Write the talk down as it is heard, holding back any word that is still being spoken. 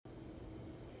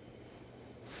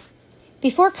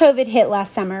Before COVID hit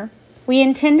last summer, we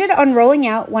intended on rolling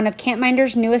out one of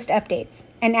Campminder's newest updates,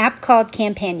 an app called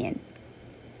Campanion.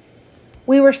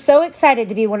 We were so excited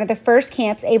to be one of the first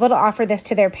camps able to offer this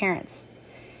to their parents.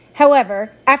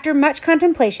 However, after much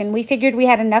contemplation, we figured we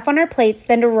had enough on our plates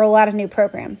than to roll out a new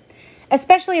program,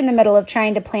 especially in the middle of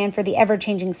trying to plan for the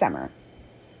ever-changing summer.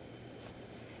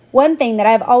 One thing that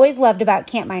I've always loved about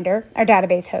Campminder, our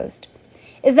database host,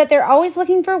 is that they're always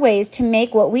looking for ways to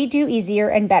make what we do easier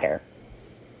and better.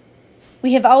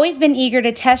 We have always been eager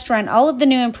to test run all of the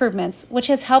new improvements, which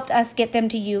has helped us get them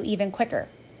to you even quicker.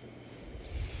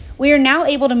 We are now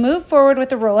able to move forward with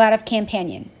the rollout of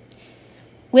Campanion.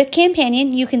 With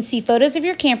Campanion, you can see photos of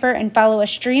your camper and follow a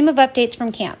stream of updates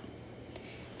from camp.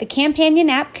 The Campanion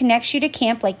app connects you to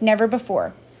camp like never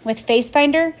before, with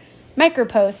FaceFinder,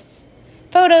 microposts,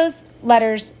 photos,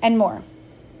 letters, and more.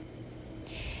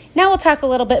 Now we'll talk a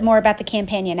little bit more about the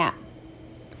Campanion app.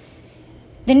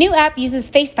 The new app uses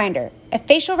FaceFinder, a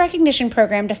facial recognition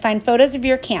program to find photos of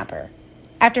your camper.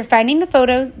 After finding the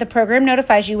photos, the program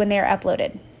notifies you when they are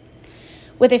uploaded.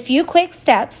 With a few quick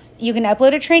steps, you can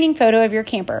upload a training photo of your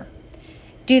camper.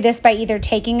 Do this by either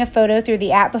taking a photo through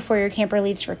the app before your camper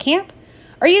leaves for camp,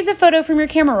 or use a photo from your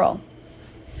camera roll.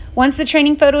 Once the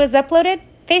training photo is uploaded,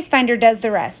 FaceFinder does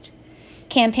the rest.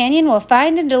 Campanion will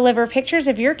find and deliver pictures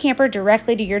of your camper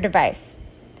directly to your device.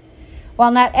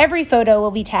 While not every photo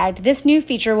will be tagged, this new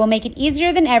feature will make it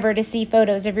easier than ever to see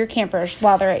photos of your campers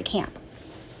while they're at camp.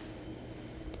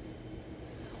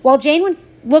 While Jane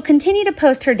will continue to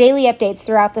post her daily updates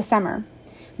throughout the summer,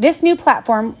 this new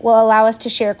platform will allow us to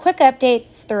share quick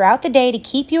updates throughout the day to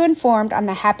keep you informed on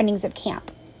the happenings of camp.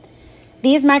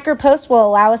 These microposts will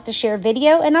allow us to share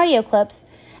video and audio clips,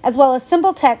 as well as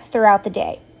simple text throughout the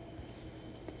day.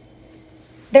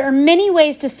 There are many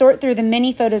ways to sort through the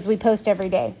many photos we post every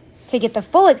day. To get the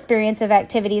full experience of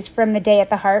activities from the day at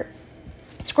the heart,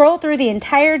 scroll through the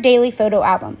entire daily photo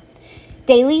album.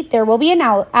 Daily, there will be an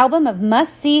album of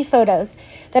must-see photos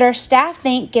that our staff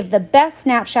think give the best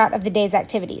snapshot of the day's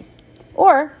activities.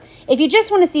 Or, if you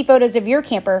just want to see photos of your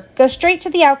camper, go straight to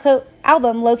the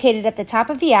album located at the top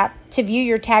of the app to view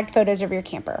your tagged photos of your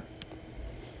camper.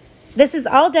 This is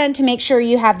all done to make sure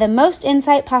you have the most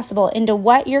insight possible into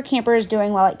what your camper is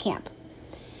doing while at camp.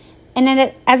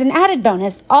 And as an added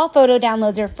bonus, all photo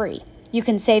downloads are free. You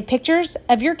can save pictures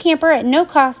of your camper at no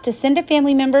cost to send to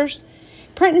family members,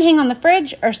 print and hang on the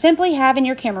fridge, or simply have in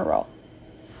your camera roll.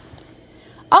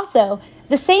 Also,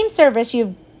 the same service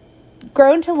you've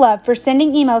grown to love for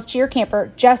sending emails to your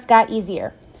camper just got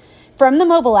easier. From the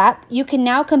mobile app, you can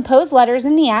now compose letters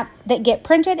in the app that get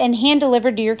printed and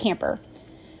hand-delivered to your camper.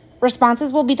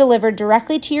 Responses will be delivered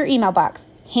directly to your email box.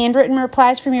 Handwritten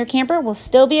replies from your camper will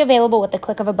still be available with the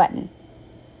click of a button.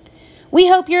 We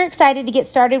hope you're excited to get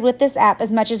started with this app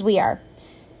as much as we are.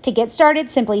 To get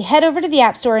started, simply head over to the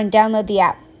App Store and download the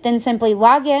app. Then simply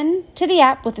log in to the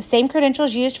app with the same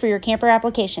credentials used for your camper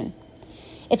application.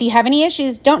 If you have any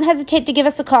issues, don't hesitate to give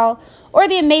us a call or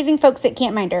the amazing folks at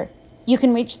Campminder. You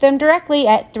can reach them directly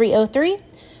at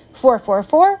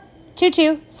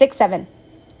 303-444-2267.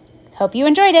 Hope you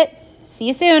enjoyed it. See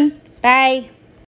you soon. Bye.